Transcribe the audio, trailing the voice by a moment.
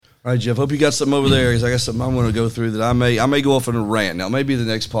All right, Jeff. Hope you got something over there, because I got something I'm going to go through that I may go off on a rant. Now, maybe the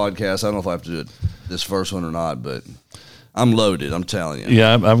next podcast. I don't know if I have to do it this first one or not, but I'm loaded. I'm telling you.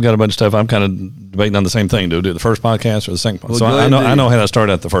 Yeah, I've got a bunch of stuff. I'm kind of debating on the same thing. Do it the first podcast or the second one? Well, so I know how to start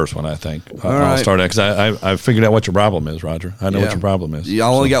at the first one. I think I'll start at, because I figured out what your problem is, Roger. I know what your problem is.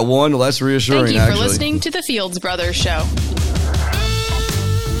 Y'all only got one. Well, that's reassuring. Thank you for listening to the Fields Brothers Show.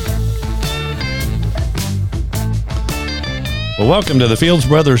 Well, welcome to the Fields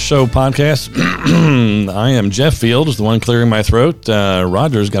Brothers Show podcast. I am Jeff Fields, the one clearing my throat.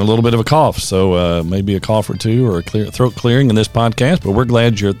 Roger's got a little bit of a cough, so maybe a cough or two or a throat clearing in this podcast. But we're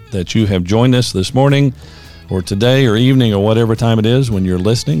glad that you have joined us this morning or today or evening or whatever time it is when you're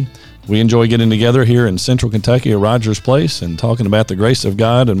listening. We enjoy getting together here in Central Kentucky at Roger's Place and talking about the grace of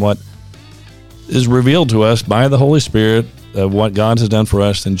God and what is revealed to us by the Holy Spirit of what God has done for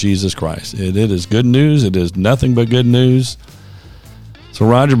us in Jesus Christ. It is good news. It is nothing but good news. So,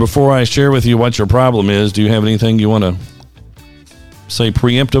 Roger, before I share with you what your problem is, do you have anything you want to say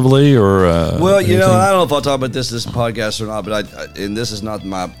preemptively or? Well, anything? I don't know if I'll talk about this podcast or not, but and this is not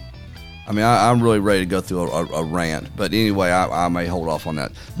my. I mean, I'm really ready to go through a rant, but anyway, I may hold off on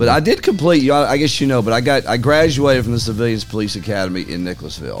that. But I did complete. I guess you know, but I graduated from the Civilians Police Academy in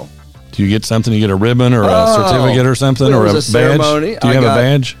Nicholasville. Do you get something? You get a ribbon or a certificate or something, or a badge? Ceremony. Do you have a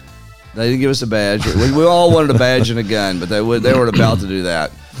badge? They didn't give us a badge. We all wanted a badge and a gun, but they weren't about to do that.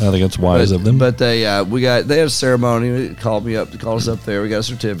 I think it's wise of them. But they had a ceremony. They called us up there. We got a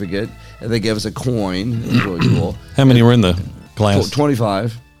certificate, and they gave us a coin. It was really cool. How many were in the class?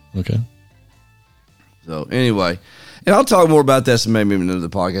 25. Okay. So anyway, and I'll talk more about this maybe in another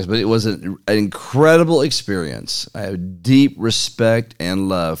podcast, but it was an incredible experience. I have deep respect and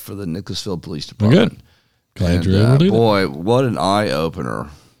love for the Nicholasville Police Department. Good. Glad you're able to do that. Boy, what an eye-opener.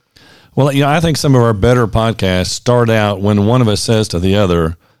 Well, I think some of our better podcasts start out when one of us says to the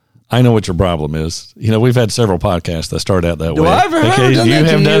other, I know what your problem is. We've had several podcasts that start out that way. I ever done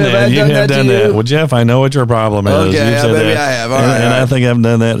that? You have done that. Well, Jeff, I know what your problem is. Okay, You've said maybe that. I have. I think I've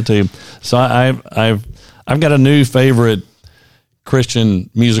done that too. So I've got a new favorite Christian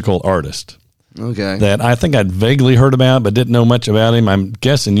musical artist. Okay. That I think I'd vaguely heard about, but didn't know much about him. I'm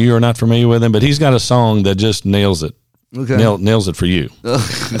guessing you are not familiar with him, but he's got a song that just nails it. Okay. Nails it for you.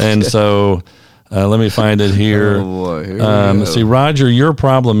 And so let me find it here. Oh, boy. Here we go. See, Roger, your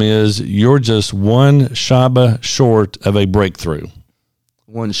problem is you're just one Shabba short of a breakthrough.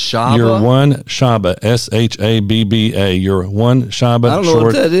 One Shabba? You're one Shabba, Shabba. You're one Shabba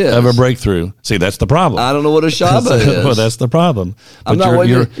short of a breakthrough. See, that's the problem. I don't know what a Shabba is. Well, that's the problem. I'm not.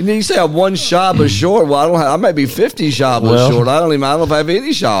 You say I'm one Shabba short. Well, I might be 50 Shabbas short. I don't know if I have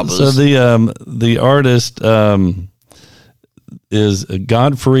any Shabbas. So the artist is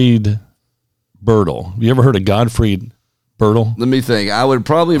Gottfried Bertel. Have you ever heard of Gottfried Bertel? Let me think. I would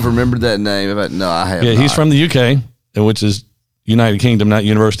probably have remembered that name. No, I have not. He's from the UK, which is United Kingdom, not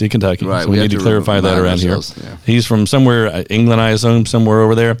University of Kentucky. Right. So we need to clarify that around here. Yeah. He's from somewhere, England, I assume, somewhere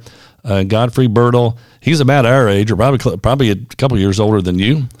over there. Gottfried Bertel. He's about our age, or probably a couple years older than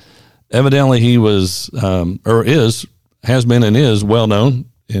you. Evidently, he was, has been and is well known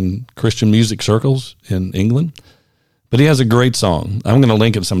in Christian music circles in England. But he has a great song. I'm going to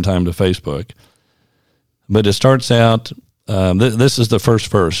link it sometime to Facebook. But it starts out, this is the first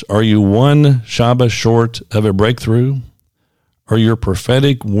verse. Are you one Shabba short of a breakthrough? Are your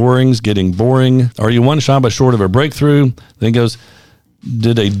prophetic warrings getting boring? Are you one Shabba short of a breakthrough? Then it goes,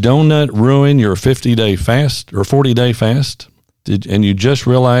 did a donut ruin your 50-day fast or 40-day fast? And you just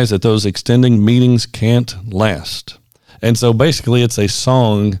realize that those extending meetings can't last. And so basically it's a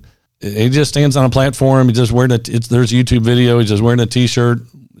song. He just stands on a platform. He's just wearing there's a YouTube video. He's just wearing a T-shirt,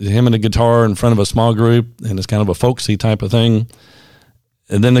 him and a guitar in front of a small group, and it's kind of a folksy type of thing.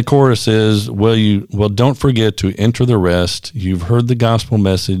 And then the chorus is, well, don't forget to enter the rest. You've heard the gospel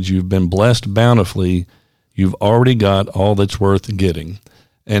message. You've been blessed bountifully. You've already got all that's worth getting.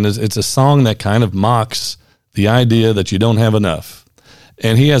 And it's a song that kind of mocks the idea that you don't have enough.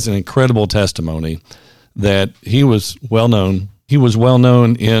 And he has an incredible testimony that he was well known. He was well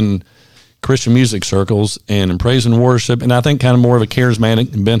known in Christian music circles and in praise and worship, and I think kind of more of a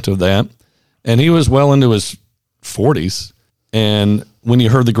charismatic bent of that. And he was well into his 40s, and when he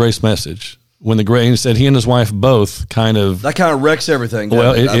heard the grace message, he said he and his wife both that kind of wrecks everything.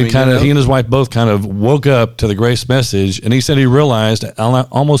 Well, he and his wife both kind of woke up to the grace message, and he said he realized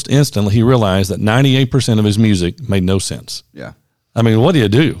almost instantly that 98% of his music made no sense. Yeah. I mean, what do you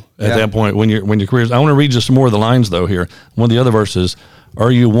do at that point when your career's? I want to read just some more of the lines though here. One of the other verses: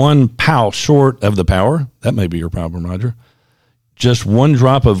 are you one pow short of the power? That may be your problem, Roger. Just one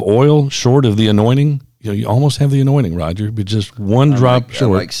drop of oil short of the anointing. you almost have the anointing, Roger, but just one drop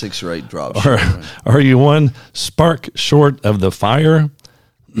short. Like 6 or 8 drops short. Are you one spark short of the fire?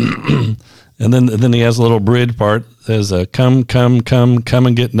 And then he has a little bridge part that says, come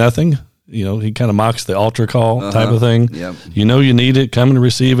and get nothing. He kind of mocks the altar call type of thing. Yep. You need it. Come and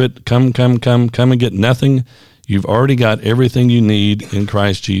receive it. Come and get nothing. You've already got everything you need in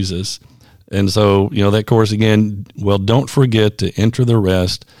Christ Jesus. And so, that chorus again, well, don't forget to enter the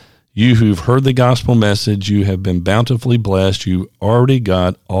rest. You who've heard the gospel message, you have been bountifully blessed. You already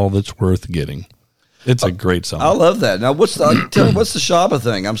got all that's worth getting. It's a great song. I love that. Now, what's the Shabba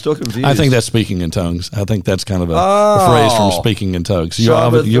thing? I'm still confused. I think that's speaking in tongues. I think that's kind of a phrase from speaking in tongues. You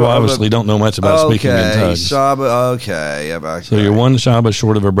obviously don't know much about speaking in tongues. Shabba, okay. So you're one Shabba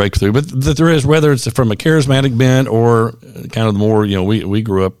short of a breakthrough. But there is, whether it's from a charismatic bent or kind of the more, we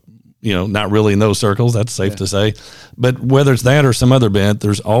grew up, not really in those circles. That's safe to say. But whether it's that or some other bent,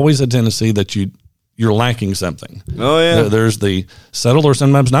 there's always a tendency that you're lacking something. Oh, yeah. There's the settled or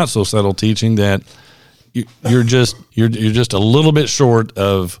sometimes not so settled teaching that you're just a little bit short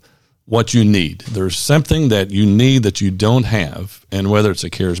of what you need. There's something that you need that you don't have, and whether it's a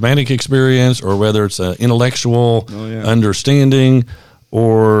charismatic experience or whether it's an intellectual understanding,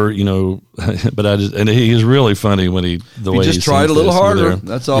 or and he is really funny when he just tried a little harder.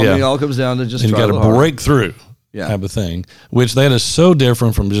 That's all. It all comes down to just. And you got to break through. Yeah. Type of thing, which that is so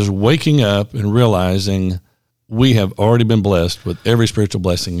different from just waking up and realizing we have already been blessed with every spiritual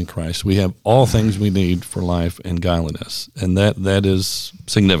blessing in Christ. We have all things we need for life and godliness, and that is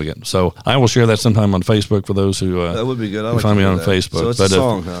significant. So I will share that sometime on Facebook for those who that would be good. Find me on Facebook. So it's a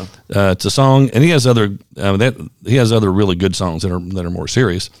song, huh? It's a song, and he has other really good songs that are more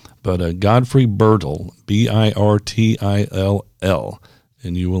serious. But Godfrey Birtle, Birtill,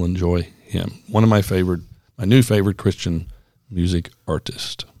 and you will enjoy him. One of my new favorite Christian music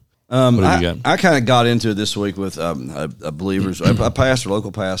artist. What have you got? I kind of got into it this week with a believer's a pastor,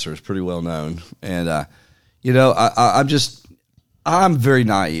 local pastor, is pretty well known, and I'm very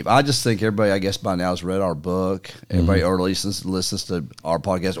naive. I just think everybody, I guess by now, has read our book. Everybody or listens to our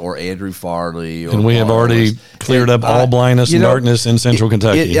podcast, or Andrew Farley, and we have already cleared up all blindness and darkness in Central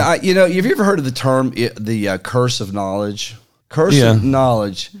Kentucky. Have you ever heard of the term the curse of knowledge? Curse of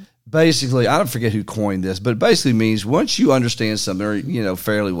knowledge. Basically, I don't forget who coined this, but it basically means once you understand something,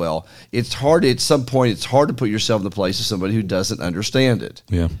 fairly well, it's hard to put yourself in the place of somebody who doesn't understand it.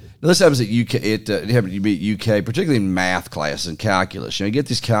 Yeah. Now, this happens at UK. It happens to be at UK, particularly in math classes and calculus. You get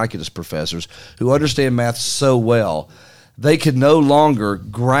these calculus professors who understand math so well, they could no longer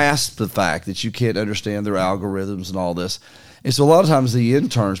grasp the fact that you can't understand their algorithms and all this. And so a lot of times the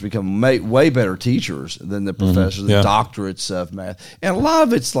interns become way better teachers than the professors, the doctorates of math. And a lot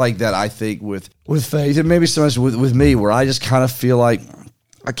of it's like that, I think, with faith, and maybe so much with me, where I just kind of feel like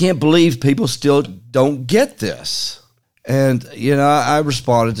I can't believe people still don't get this. And, I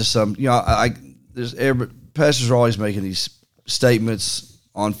responded to some, pastors are always making these statements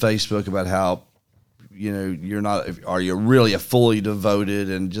on Facebook about how, are you really a fully devoted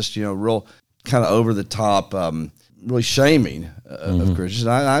and just, real kind of over the top, really shaming of Christians.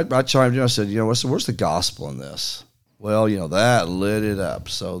 And I chimed in. I said, where's the gospel in this? Well, that lit it up.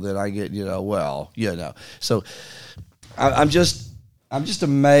 So then I get, So I'm just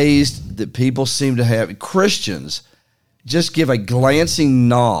amazed that people seem to have, Christians just give a glancing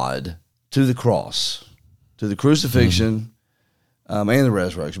nod to the cross, to the crucifixion, and the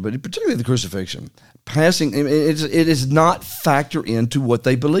resurrection, but particularly the crucifixion. It is not factor into what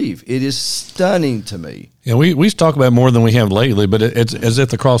they believe. It is stunning to me. Yeah, we talk about it more than we have lately, but it's as if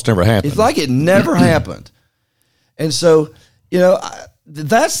the cross never happened. It's like it never happened. And so,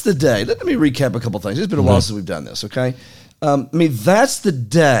 that's the day. Let me recap a couple things. It's been a while since we've done this, okay? That's the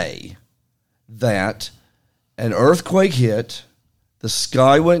day that an earthquake hit, the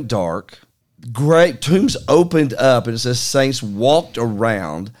sky went dark, great tombs opened up, and it says saints walked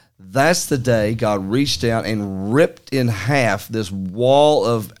around. That's the day God reached down and ripped in half this wall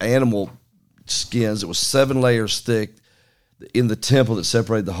of animal skins. It was 7 layers thick in the temple that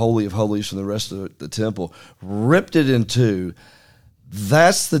separated the Holy of Holies from the rest of the temple, ripped it in two.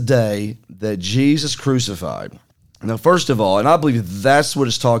 That's the day that Jesus crucified. Now, first of all, and I believe that's what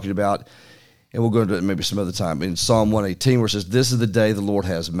it's talking about, and we'll go into it maybe some other time, in Psalm 118, where it says, this is the day the Lord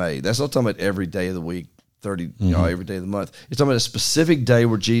has made. That's not talking about every day of the week, every day of the month. It's talking about a specific day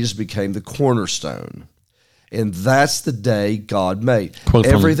where Jesus became the cornerstone. And that's the day God made. Quote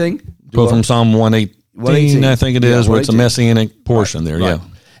from Psalm 118, I think it is, where it's a messianic portion there,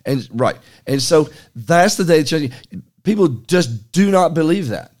 right. And so that's the day that people just do not believe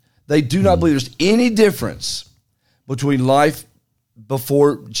that. They do not believe there's any difference between life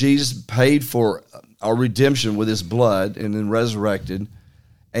before Jesus paid for our redemption with his blood and then resurrected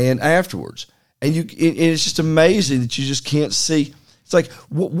and afterwards. And it's just amazing that you just can't see. It's like,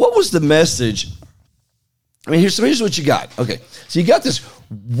 what was the message? I mean, here's what you got. Okay, so you got this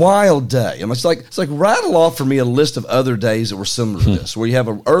wild day. I mean, it's like rattle off for me a list of other days that were similar to this, where you have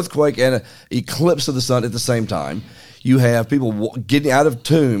an earthquake and an eclipse of the sun at the same time. You have people getting out of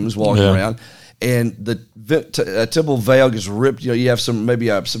tombs, walking around, and the temple veil gets ripped. You have some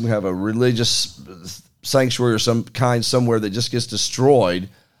have a religious sanctuary or some kind somewhere that just gets destroyed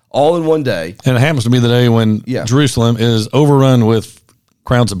all in one day. And it happens to be the day when Jerusalem is overrun with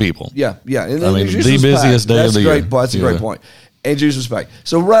crowds of people. Yeah. And I mean, the busiest day of the year. That's a great point. And Jerusalem's back.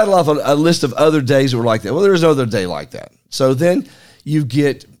 So rattle off a list of other days that were like that. Well, there's no other day like that. So then you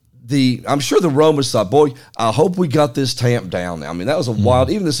get I'm sure the Romans thought, boy, I hope we got this tamped down now. I mean, that was a wild,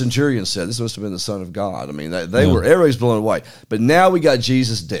 even the centurion said, this must have been the Son of God. I mean, everybody's blown away. But now we got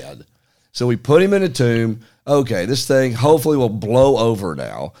Jesus dead. So we put him in a tomb. Okay, this thing hopefully will blow over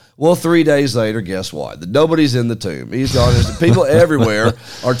now. Well, 3 days later, guess what? Nobody's in the tomb. He's gone. There's people everywhere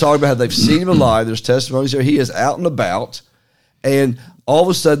are talking about how they've seen him alive. There's testimonies there. He is out and about. And all of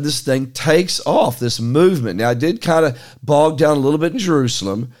a sudden, this thing takes off, this movement. Now, it did kind of bog down a little bit in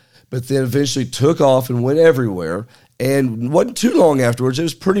Jerusalem, but then eventually took off and went everywhere. And wasn't too long afterwards, it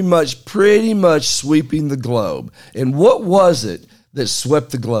was pretty much sweeping the globe. And what was it that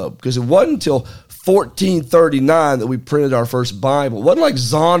swept the globe? Because it wasn't until 1439 that we printed our first Bible. It wasn't like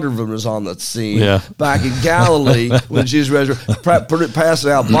Zondervan was on the scene back in Galilee when Jesus resurrected,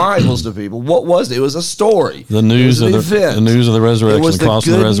 passing out Bibles to people. What was it? It was a story. The news of the resurrection, it was the cross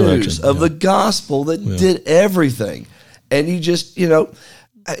of the resurrection. News of the gospel that did everything. And you just,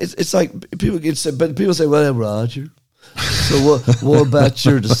 it's like people get said, but people say, well, Roger, so what about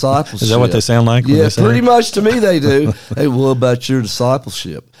your discipleship? Is that what they sound like? Yeah, pretty much to me they do. Hey, what about your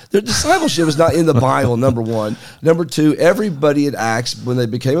discipleship? Their discipleship is not in the Bible, number one. Number two, everybody in Acts, when they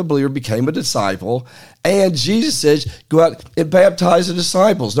became a believer, became a disciple. And Jesus says, go out and baptize the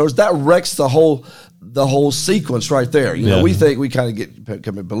disciples. In other words, that wrecks the whole sequence right there. We think we kind of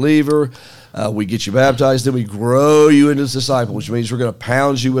become a believer, we get you baptized, then we grow you into a disciple, which means we're going to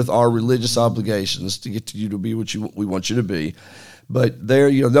pound you with our religious obligations to get you to be what we want you to be. But there,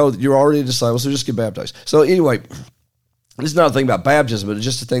 you're already a disciple, so just get baptized. So anyway, it's not a thing about baptism, but it's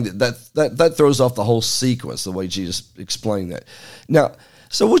just a thing that throws off the whole sequence, the way Jesus explained that. Now,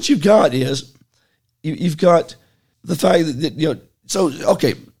 so what you've got is, you've got the fact that so,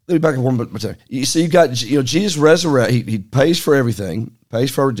 okay, let me back up one more time. So you got, Jesus resurrect. He pays for everything,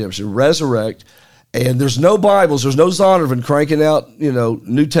 pays for our redemption, resurrect, and there's no Bibles, there's no Zondervan cranking out,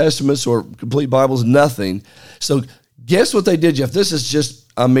 New Testaments or complete Bibles, nothing. So guess what they did, Jeff? This is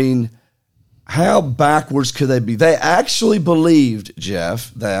just, how backwards could they be? They actually believed,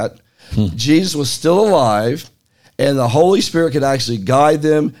 Jeff, that Jesus was still alive, and the Holy Spirit could actually guide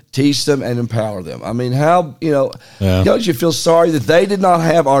them, teach them, and empower them. I mean, how, don't you feel sorry that they did not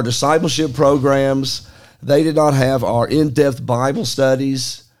have our discipleship programs? They did not have our in-depth Bible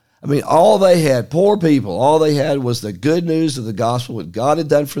studies. I mean, all they had, poor people, all they had was the good news of the gospel, what God had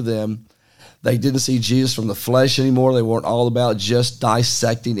done for them. They didn't see Jesus from the flesh anymore. They weren't all about just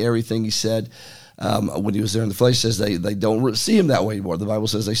dissecting everything he said. When he was there in the flesh, says they don't see him that way anymore. The Bible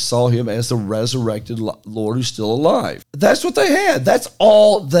says they saw him as the resurrected Lord who's still alive. That's what they had. That's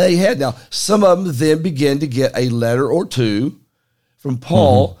all they had. Now, some of them then began to get a letter or two from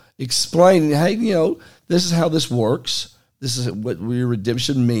Paul explaining, hey, this is how this works. This is what your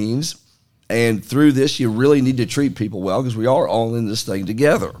redemption means. And through this, you really need to treat people well because we are all in this thing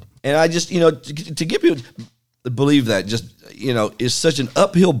together. And I just, to get people to believe that just, is such an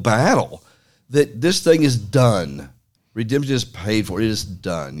uphill battle. That this thing is done. Redemption is paid for. It is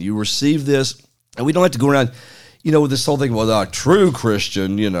done. You receive this, and we don't have to go around, with this whole thing. Well, a true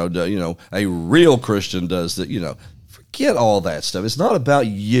Christian, a real Christian does that. Forget all that stuff. It's not about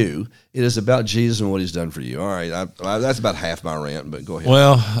you. It is about Jesus and what he's done for you. All right, that's about half my rant, but go ahead.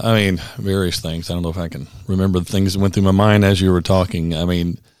 Well, I mean, various things. I don't know if I can remember the things that went through my mind as you were talking. I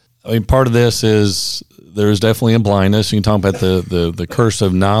mean, part of this is there's definitely a blindness. You can talk about the curse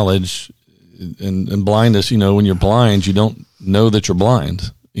of knowledge. And blindness, when you're blind, you don't know that you're blind,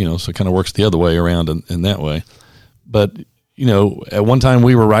 so it kind of works the other way around in that way. But, at one time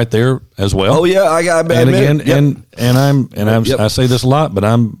we were right there as well. Oh yeah. I say this a lot, but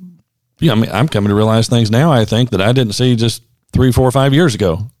I'm coming to realize things now, I think, that I didn't see just 3, 4, 5 years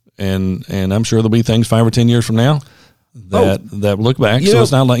ago. And I'm sure there'll be things 5 or 10 years from now that look back. So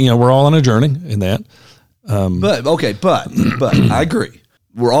it's not like, we're all on a journey in that. But I agree.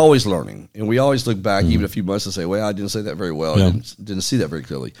 We're always learning, and we always look back even a few months and say, well, I didn't say that very well. I didn't see that very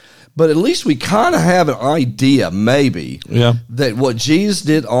clearly. but at least we kind of have an idea, maybe, that what Jesus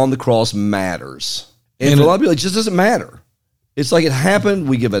did on the cross matters. And for a lot of people, it just doesn't matter. It's like it happened.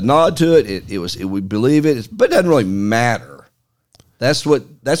 We give a nod to it. We believe it, but it doesn't really matter. That's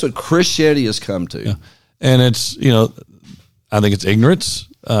what Christianity has come to. Yeah. And it's, I think it's ignorance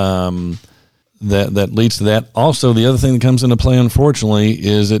that leads to that. Also, the other thing that comes into play, unfortunately,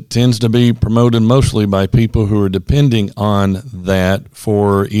 is it tends to be promoted mostly by people who are depending on that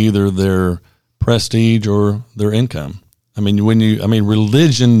for either their prestige or their income. I mean,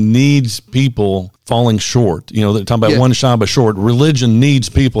 religion needs people falling short. They're talking about one Shabba short. Religion needs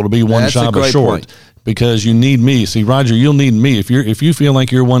people to be one Shabba short. Point. Because you need me. See, Roger, you'll need me. If you feel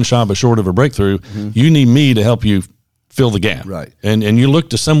like you're one Shabba short of a breakthrough, you need me to help you fill the gap. Right. And you look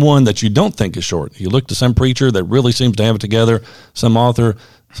to someone that you don't think is short. You look to some preacher that really seems to have it together, some author,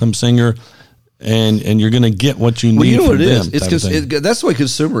 some singer, and you're going to get what you need. Well, you know from what it them. is? That's the way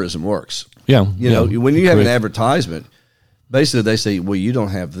consumerism works. Yeah. When you have an advertisement, basically they say, well, you don't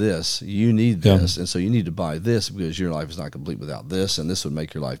have this, you need this, and so you need to buy this because your life is not complete without this, and this would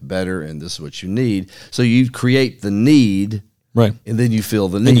make your life better, and this is what you need. So you create the need. Right. And then you feel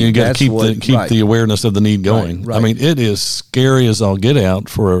the need. And you got to keep the awareness of the need going. Right. I mean, it is scary as all get out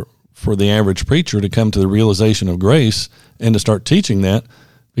for the average preacher to come to the realization of grace and to start teaching that,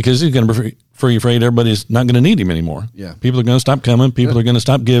 because he's going to be afraid everybody's not going to need him anymore. Yeah. People are going to stop coming. People are going to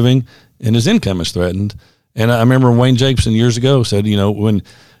stop giving, and his income is threatened. And I remember Wayne Jacobson years ago said,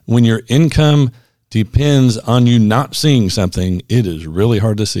 when your income depends on you not seeing something, it is really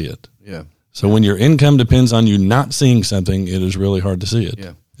hard to see it. Yeah. So when your income depends on you not seeing something, it is really hard to see it.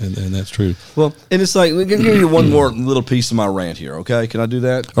 Yeah. And that's true. Well, and it's like, let me give you one more little piece of my rant here, okay? Can I do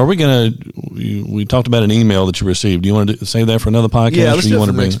that? Are we going to, we talked about an email that you received. Do you want to save that for another podcast? Yeah, let's do it want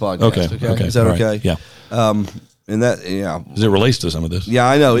for to the next podcast. Okay. Is that right. okay? Yeah. And that, Does it relate to some of this? Yeah,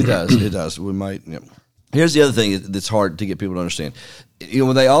 I know, it does. It does. We might, Here's the other thing that's hard to get people to understand.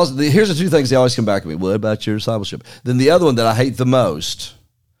 When here's the two things they always come back to me. What about your discipleship? Then the other one that I hate the most.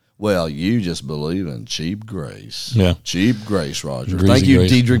 Well, you just believe in cheap grace. Yeah. Cheap grace, Roger. Greasy Thank you, grace.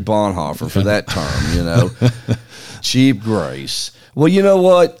 Dietrich Bonhoeffer, for that term, Cheap grace. Well, you know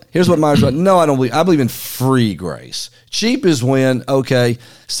what? Here's what my response. No, I don't believe. I believe in free grace. Cheap is when,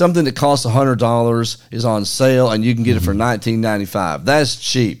 something that costs $100 is on sale and you can get it for $19.95. That's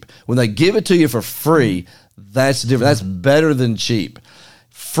cheap. When they give it to you for free, that's different. That's better than cheap.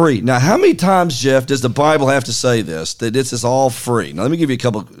 Free. Now, how many times, Jeff, does the Bible have to say this, that this is all free? Now, let me give you a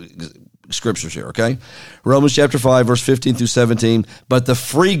couple scriptures here, okay? Romans chapter 5, verse 15 through 17. But the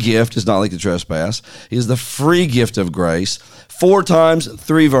free gift is not like the trespass. It is the free gift of grace. 4 times,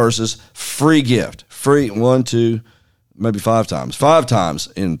 3 verses, free gift. Free, 1, 2, maybe 5 times. 5 times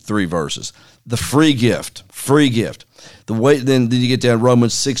in 3 verses. The free gift. Free gift. Then you get down to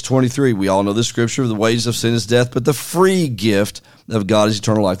Romans 6:23. We all know this scripture. The wages of sin is death, but the free gift of God is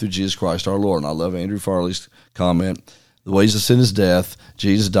eternal life through Jesus Christ our Lord. And I love Andrew Farley's comment. The wages of sin is death.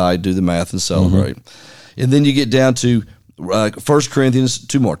 Jesus died. Do the math and celebrate. And then you get down to 1 Corinthians,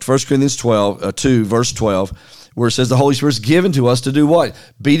 2 more. 1 Corinthians 2, verse 12, where it says the Holy Spirit is given to us to do what?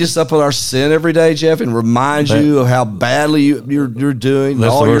 Beat us up with our sin every day, Jeff, and remind you of how badly you're doing.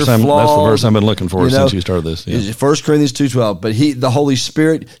 That's all the your flaws. That's the verse I've been looking for since you started this. Yeah. 1 Corinthians 2:12. But the Holy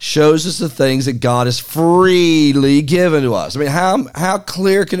Spirit shows us the things that God has freely given to us. I mean, how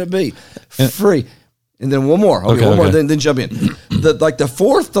clear can it be? Free. And then one more. Okay, one more. Then jump in. The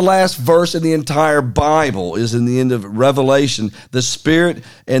fourth to last verse in the entire Bible is in the end of Revelation. The Spirit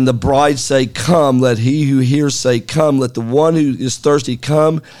and the bride say, "Come." Let he who hears say, "Come." Let the one who is thirsty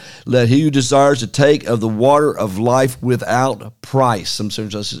come. Let he who desires to take of the water of life without price. Some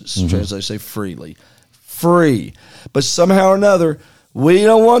translations say freely. Free. But somehow or another, we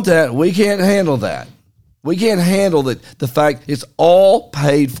don't want that. We can't handle that. We can't handle the fact it's all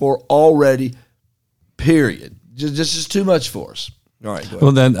paid for already. Period. Just too much for us. All right. Go ahead.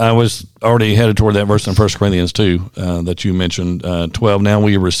 Well, then I was already headed toward that verse in 1 Corinthians 2 that you mentioned, 12. Now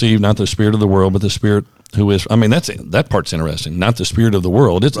we receive not the spirit of the world, but the Spirit who is. I mean, that part's interesting. Not the spirit of the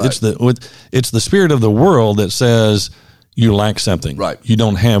world. It's the spirit of the world that says you lack something. Right. You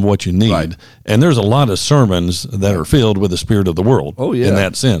don't have what you need. Right. And there's a lot of sermons that are filled with the spirit of the world. Oh, yeah. In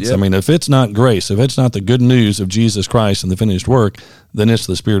that sense. Yep. I mean, if it's not grace, if it's not the good news of Jesus Christ and the finished work, then it's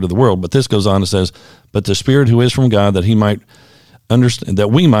the spirit of the world. But this goes on and says, but the Spirit who is from God, that he might understand,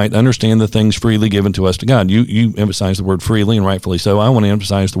 that we might understand the things freely given to us to God. You emphasize the word freely, and rightfully so. I want to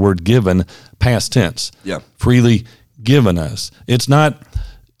emphasize the word given, past tense. Yeah. Freely given us. It's not,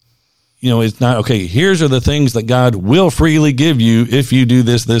 it's not, okay, here's are the things that God will freely give you if you do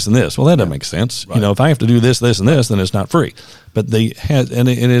this, this, and this. Well, that doesn't make sense. Right. If I have to do this, this, and this, then it's not free. But it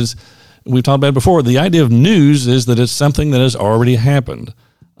is, we've talked about it before, the idea of news is that it's something that has already happened.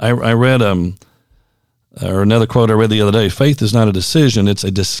 I read, or another quote I read the other day, faith is not a decision, it's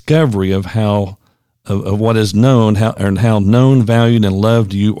a discovery of what is known, how known, valued, and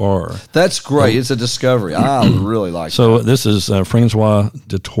loved you are. That's great. It's a discovery. I really like so that. This is Francois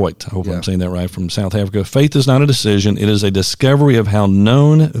du Toit. I hope I'm saying that right, from South Africa. Faith is not a decision. It is a discovery of how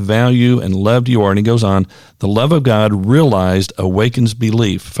known, valued, and loved you are. And he goes on, the love of God realized awakens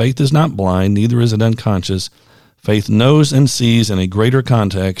belief. Faith is not blind, neither is it unconscious. Faith knows and sees in a greater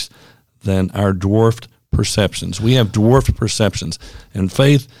context than our dwarfed perceptions. We have dwarfed perceptions. And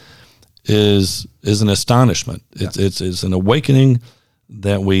faith is an astonishment. It's an awakening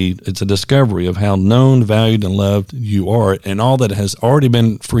it's a discovery of how known, valued, and loved you are, and all that has already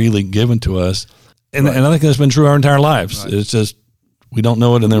been freely given to us. And I think that's been true our entire lives. Right. It's just we don't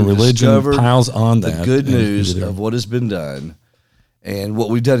know it, and then religion piles on that. The good news of what has been done, and what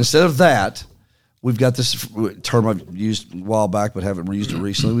we've done instead of that. We've got this term I've used a while back, but haven't used it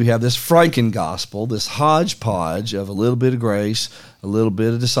recently. We have this Franken gospel, this hodgepodge of a little bit of grace, a little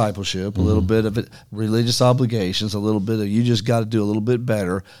bit of discipleship, a little bit of religious obligations, a little bit of you just got to do a little bit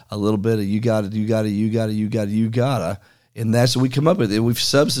better, a little bit of you got to, and that's what we come up with. And we've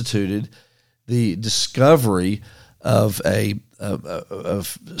substituted the discovery of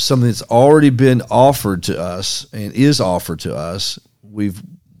of something that's already been offered to us and is offered to us.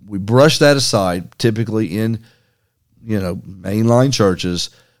 We brush that aside, typically in, mainline churches,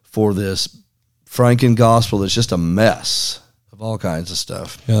 for this Franken gospel that's just a mess of all kinds of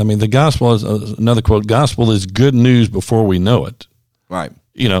stuff. Yeah, the gospel is, another quote, gospel is good news before we know it. Right.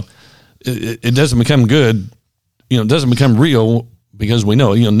 It doesn't become good, it doesn't become real because we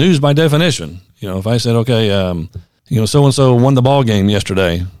know it. News by definition. If I said, okay, so-and-so won the ball game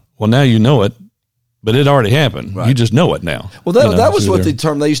yesterday, well, now you know it. But it already happened. Right. You just know it now. Well, that was what the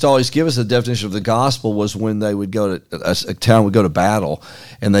term they used to always give us. The definition of the gospel was when they would go to a town would go to battle,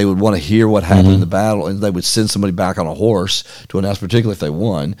 and they would want to hear what happened in the battle, and they would send somebody back on a horse to announce. Particularly if they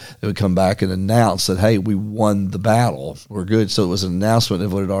won, they would come back and announce that, "Hey, we won the battle. We're good." So it was an announcement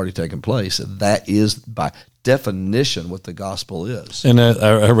of what had already taken place. And that is by definition what the gospel is. And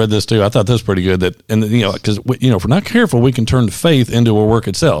I read this too. I thought this was pretty good. Because if we're not careful, we can turn faith into a work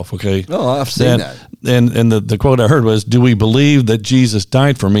itself. Okay. Oh, I've seen that. And the quote I heard was, "Do we believe that Jesus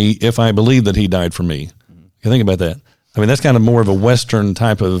died for me if I believe that he died for me?" You think about that. That's kind of more of a Western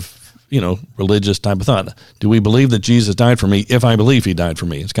type of, religious type of thought. Do we believe that Jesus died for me if I believe he died for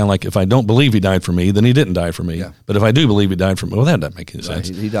me? It's kind of like, if I don't believe he died for me, then he didn't die for me. Yeah. But if I do believe he died for me, well, that doesn't make any sense.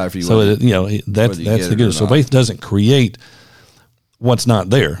 He died for you. So, that's the good. So faith doesn't create what's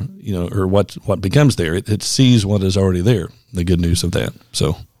not there, or what becomes there. It sees what is already there, the good news of that.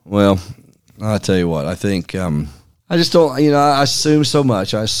 So, well, I'll tell you what, I think, I just don't, I assume so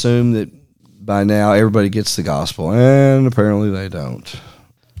much. I assume that by now everybody gets the gospel, and apparently they don't.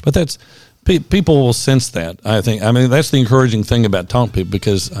 But people will sense that, I think. That's the encouraging thing about talking to people,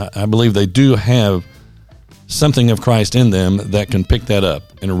 because I believe they do have something of Christ in them that can pick that up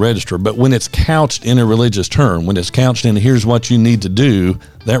and register. But when it's couched in a religious term, when it's couched in here's what you need to do,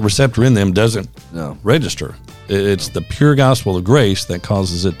 that receptor in them doesn't register. It's the pure gospel of grace that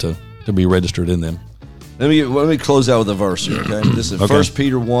causes it to be registered in them. Let me close out with a verse here, okay? This is 1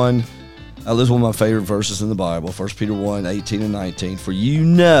 Peter 1. This is one of my favorite verses in the Bible, 1 Peter 1, 18 and 19. For you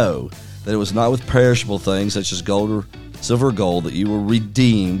know that it was not with perishable things such as gold or silver or gold that you were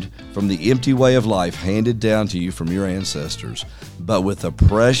redeemed from the empty way of life handed down to you from your ancestors, but with the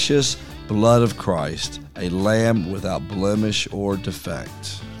precious blood of Christ, a lamb without blemish or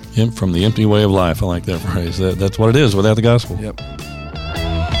defect. From the empty way of life. I like that phrase. That's what it is without the gospel. Yep.